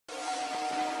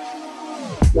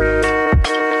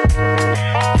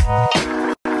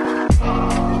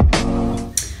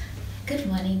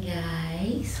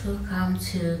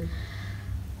to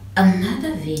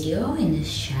another video in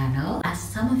this channel. As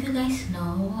some of you guys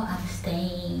know, I'm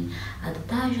staying at the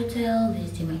Taj Hotel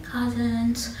visiting my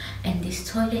cousins, and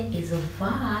this toilet is a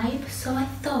vibe. So I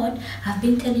thought, I've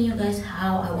been telling you guys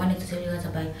how I wanted to tell you guys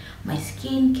about my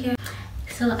skincare,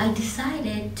 so I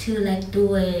decided to like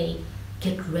do a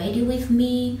get ready with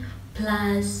me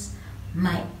plus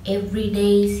my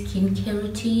everyday skincare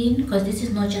routine, because this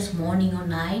is not just morning or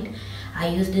night. I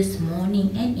use this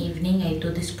morning and evening. I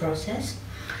do this process,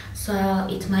 so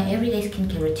it's my everyday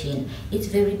skincare routine. It's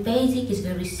very basic, it's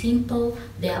very simple.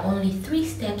 There are only 3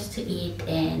 steps to it,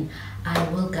 and I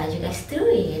will guide you guys through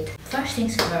it. First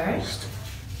things first,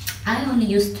 I only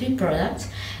use 3 products,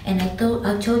 and I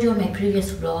told you in my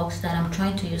previous vlogs that I'm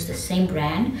trying to use the same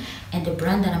brand, and the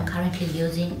brand that I'm currently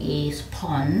using is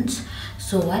Pond's.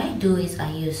 So what I do is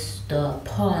I use the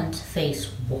Pond's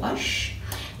face wash.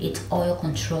 It's oil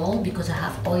control because I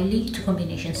have oily to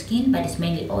combination skin, but it's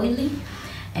mainly oily.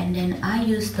 And then I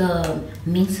use the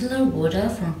micellar water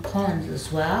from Pond's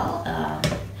as well.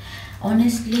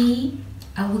 Honestly,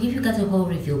 I will give you guys a whole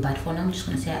review, but for now I'm just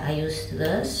gonna say I use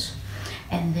this.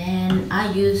 And then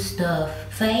I use the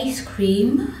face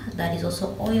cream that is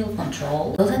also oil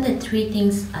control. Those are the 3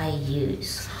 things I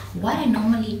use. What I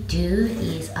normally do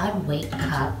is I'll wake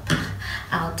up,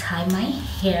 I'll tie my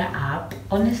hair up.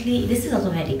 Honestly, this is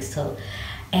automatic, so,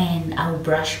 and I'll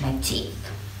brush my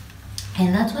teeth.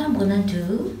 And that's what I'm gonna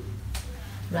do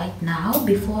right now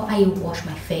before I wash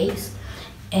my face.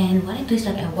 And what I do is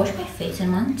like I wash my face,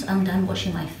 and once I'm done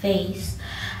washing my face,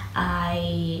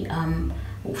 I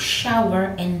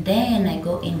shower, and then I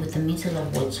go in with the micellar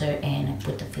water and I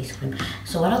put the face cream.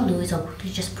 So what I'll do is I'll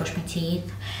quickly just brush my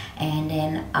teeth, and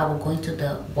then I will go into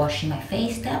the washing my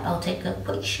face step. I'll take a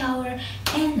quick shower,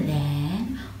 and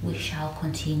then we shall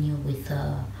continue with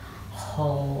the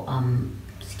whole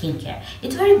skincare.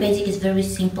 It's very basic, it's very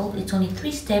simple, it's only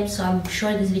 3 steps, so I'm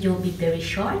sure this video will be very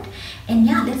short. And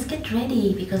yeah, let's get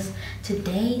ready, because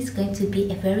today is going to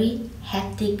be a very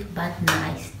hectic but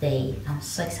nice day. I'm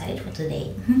so excited for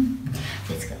today.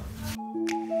 Let's go.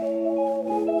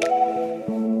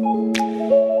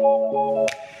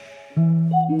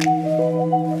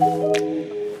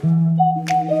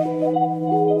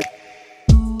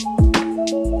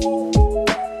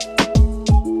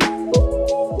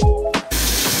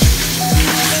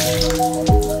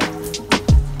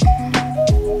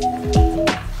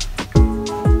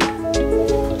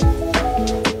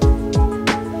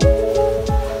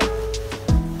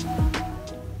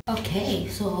 Okay,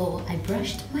 so I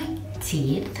brushed my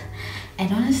teeth,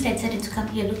 and honestly I decided to come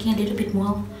here looking a little bit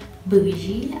more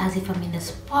bougie, as if I'm in a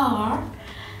spa.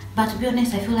 But to be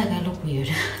honest, I feel like I look weird.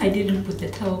 I didn't put the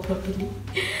towel properly.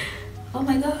 Oh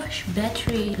my gosh,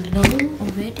 battery low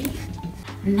already.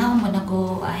 Now I'm gonna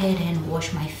go ahead and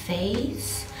wash my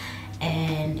face.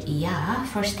 And yeah,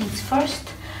 first things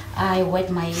first, I wet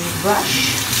my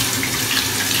brush,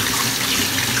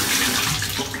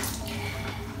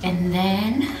 and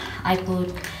then I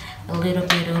put a little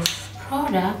bit of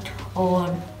product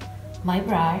on my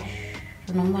brush.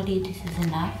 So normally this is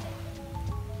enough.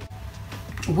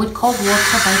 With cold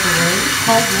water, by the way,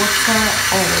 cold water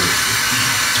always.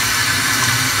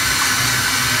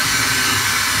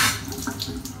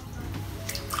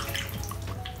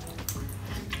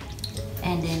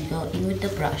 And then go in with the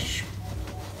brush.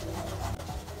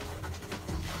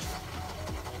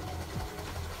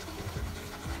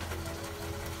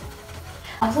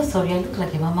 I'm so sorry, I look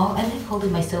like a mama. I like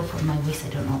holding myself on my waist, I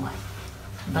don't know why.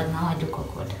 But now I look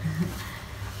awkward.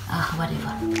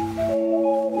 Whatever.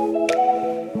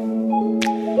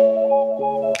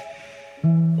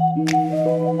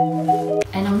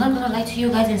 And I'm not gonna lie to you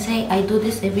guys and say I do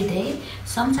this every day.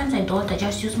 Sometimes I don't. I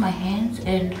just use my hands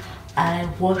and I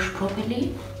wash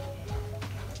properly.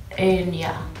 And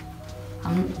yeah,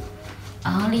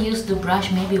 I only use the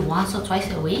brush maybe once or twice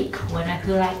a week when I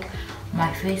feel like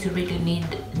my face really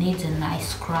needs a nice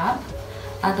scrub.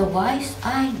 Otherwise,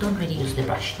 I don't really use the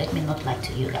brush. Let me not lie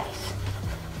to you guys.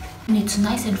 And it's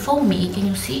nice and foamy. Can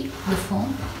you see the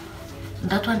foam?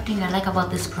 That's one thing I like about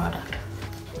this product.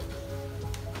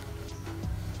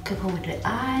 Careful with the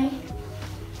eye.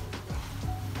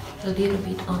 A little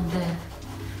bit on the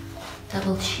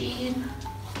double chin.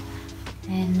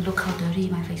 And look how dirty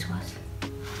my face was.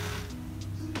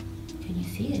 Can you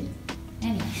see it?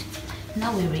 Anyways,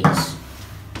 now we rinse.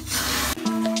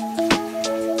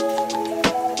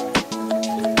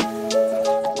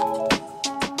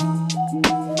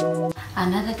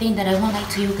 Another thing that I won't lie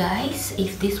to you guys,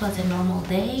 if this was a normal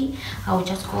day, I would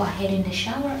just go ahead in the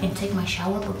shower and take my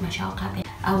shower, put my shower cap in.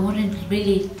 I wouldn't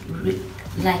really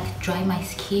like dry my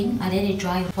skin. I let it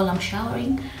dry while I'm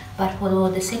showering. but for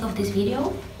the sake of this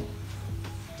video,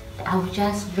 I'll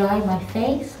just dry my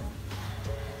face.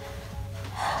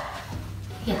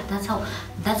 Yeah, that's how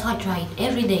I dry it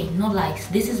every day. No lies.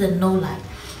 This is a no lie.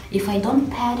 If I don't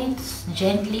pat it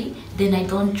gently, then I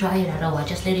don't dry it at all. I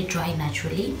just let it dry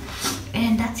naturally,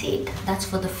 and that's it. That's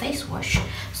for the face wash.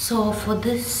 So for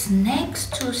this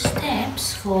next two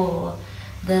steps, for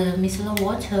the micellar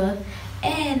water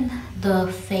and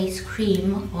the face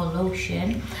cream or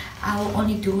lotion, I will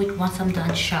only do it once I'm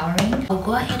done showering. I'll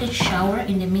go ahead and shower.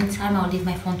 In the meantime, I'll leave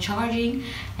my phone charging,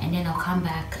 and then I'll come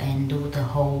back and do the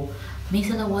whole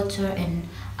micellar water, and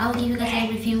I'll give you guys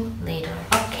a review later.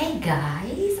 Okay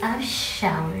guys, I've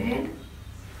showered.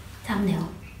 Thumbnail.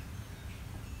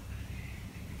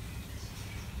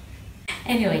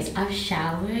 Anyways, I've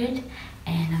showered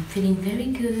and I'm feeling very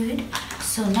good.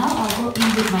 So now I'll go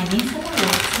in with my micellar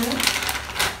water.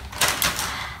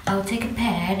 I'll take a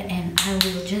pad and I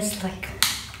will just like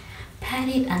pat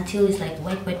it until it's like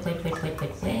wet,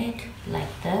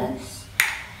 like this.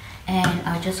 And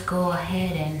I'll just go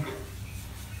ahead and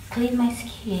clean my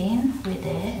skin with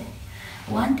it.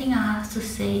 One thing I have to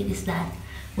say is that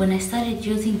when I started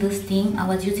using this thing, I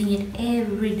was using it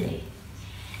every day,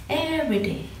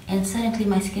 and suddenly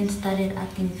my skin started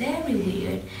acting very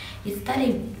weird. It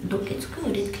started, look, it's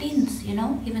good, it cleans, you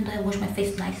know, even though I wash my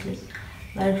face nicely,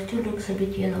 but it still looks a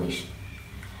bit yellowish.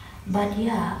 But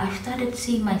yeah, I started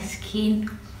seeing my skin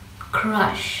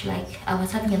crush. Like I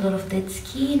was having a lot of dead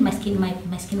skin. My skin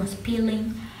was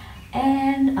peeling,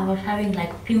 and I was having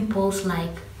like pimples,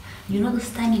 like, you know, those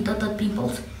tiny dotted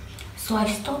pimples. So I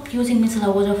stopped using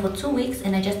micellar water for 2 weeks,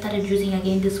 and I just started using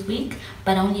again this week,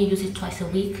 but I only use it twice a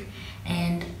week.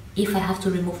 And if I have to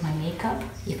remove my makeup,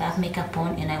 if I have makeup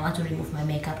on and I want to remove my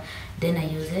makeup, then I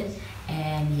use it.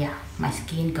 And yeah, my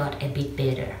skin got a bit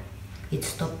better. It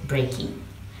stopped breaking.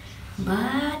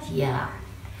 But yeah,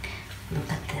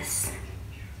 look at this.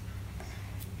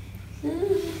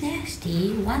 Ooh,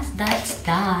 nasty. Once that's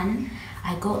done,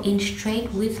 I go in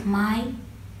straight with my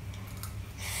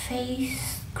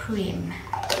face cream,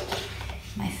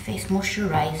 my face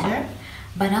moisturizer.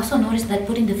 But I also noticed that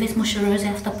putting the face moisturizer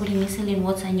after putting micellar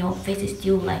water in your face is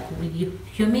still like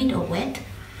humid or wet.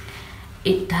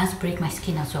 It does break my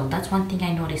skin as well. That's one thing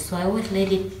I noticed. So I always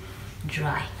let it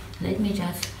dry. Let me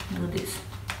just do this.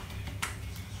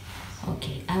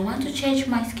 Okay, I want to change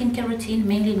my skincare routine,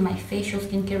 mainly my facial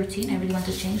skincare routine. I really want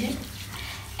to change it.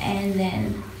 And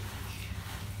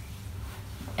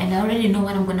I already know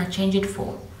what I'm gonna change it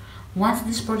for. Once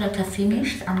this product is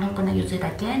finished, I'm not gonna use it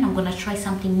again. I'm gonna try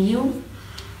something new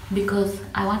because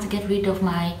I want to get rid of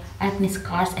my acne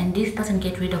scars, and this doesn't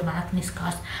get rid of my acne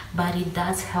scars, but it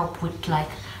does help with like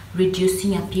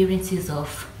reducing appearances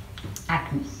of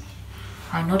acne.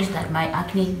 I noticed that my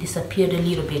acne disappeared a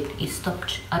little bit. It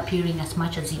stopped appearing as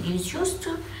much as it used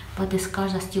to, but the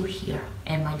scars are still here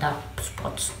and my dark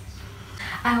spots.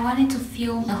 I wanted to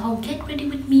film a whole get ready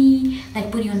with me, like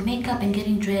putting on makeup and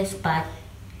getting dressed, but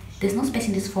there's no space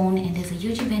in this phone and there's a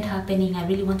huge event happening. I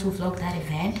really want to vlog that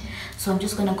event, so I'm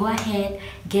just gonna go ahead,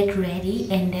 get ready,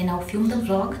 and then I'll film the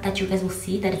vlog that you guys will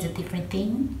see. That is a different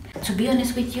thing. To be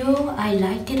honest with you, I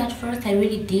liked it at first. I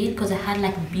really did, because I had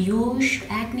like huge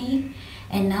acne,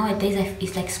 and nowadays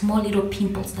it's like small little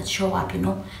pimples that show up, you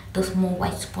know, those more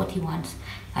white spotty ones.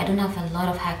 I don't have a lot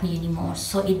of acne anymore,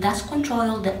 so it does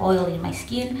control the oil in my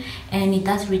skin, and it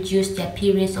does reduce the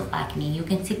appearance of acne. You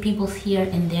can see pimples here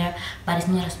and there, but it's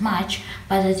not as much.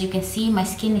 But as you can see, my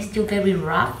skin is still very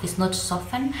rough. It's not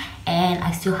softened, and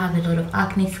I still have a lot of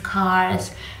acne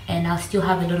scars, and I still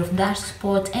have a lot of dark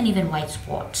spots and even white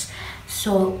spots.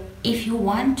 So if you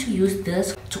want to use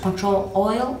this to control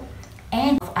oil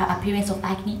and appearance of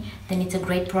acne, then it's a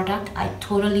great product. I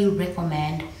totally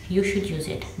recommend. You should use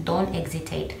it. Don't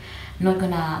hesitate. Not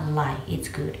gonna lie, it's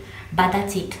good. But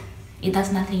that's it. It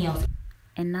does nothing else.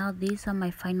 And now these are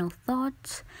my final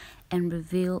thoughts and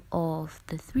review of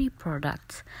the 3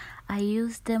 products. I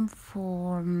used them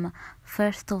from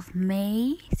 1st of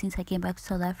May, since I came back to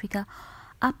South Africa,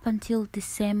 up until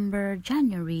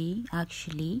January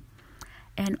actually.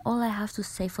 And all I have to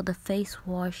say for the face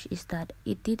wash is that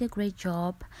it did a great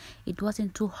job. It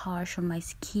wasn't too harsh on my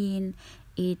skin.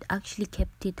 It actually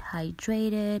kept it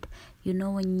hydrated. You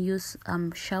know, when you use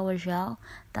shower gel,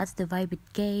 that's the vibe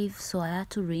it gave. So I had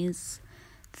to rinse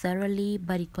thoroughly,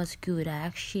 but it was good. I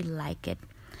actually like it.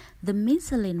 The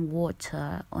micellar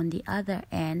water, on the other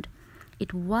end,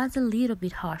 it was a little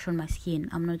bit harsh on my skin,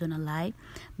 I'm not gonna lie,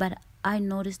 but I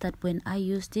noticed that when I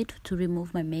used it to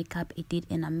remove my makeup, it did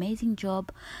an amazing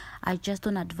job. I just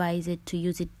don't advise it to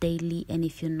use it daily, and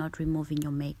if you're not removing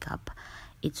your makeup,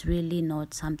 it's really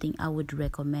not something I would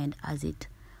recommend, as it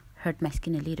hurt my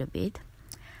skin a little bit.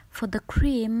 For the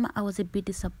cream, I was a bit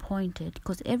disappointed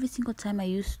because every single time I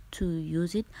used to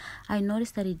use it, I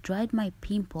noticed that it dried my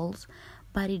pimples,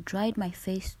 but it dried my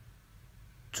face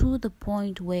to the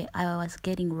point where I was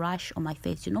getting rash on my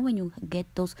face. You know when you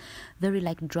get those very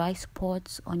like dry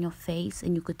spots on your face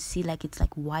and you could see like it's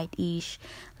like whitish,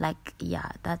 like,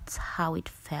 yeah, that's how it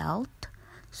felt.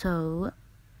 So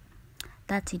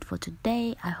that's it for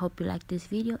today. I hope you like this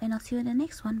video and I'll see you in the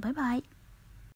next one. Bye bye.